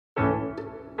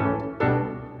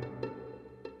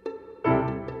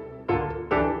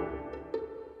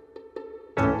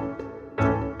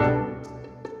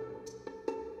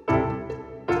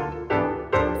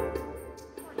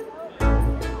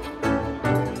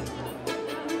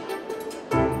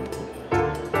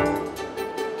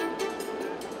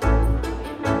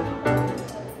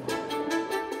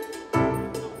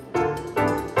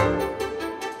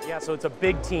so it's a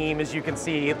big team, as you can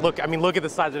see. Look at the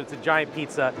size of it. It's a giant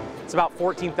pizza. It's about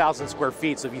 14,000 square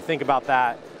feet, so if you think about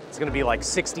that, it's gonna be like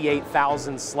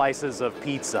 68,000 slices of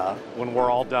pizza when we're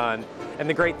all done. And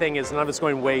the great thing is none of it's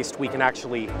going to waste. We can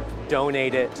actually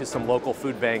donate it to some local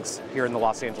food banks here in the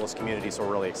Los Angeles community, so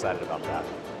we're really excited about that.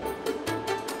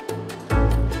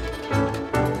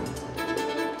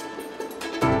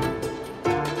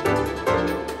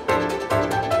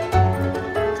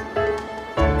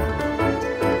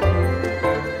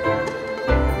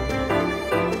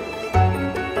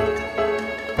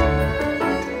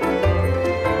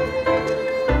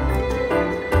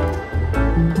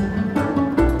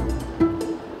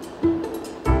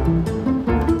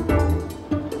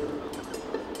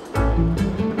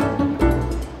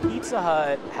 Pizza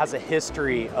Hut has a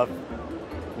history of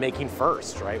making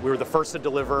firsts, right? We were the first to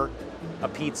deliver a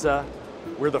pizza.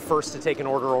 We were the first to take an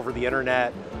order over the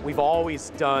internet. We've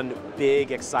always done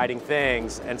big, exciting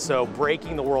things. And so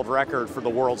breaking the world record for the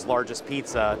world's largest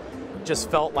pizza just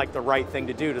felt like the right thing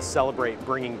to do to celebrate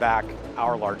bringing back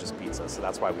our largest pizza. So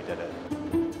that's why we did it.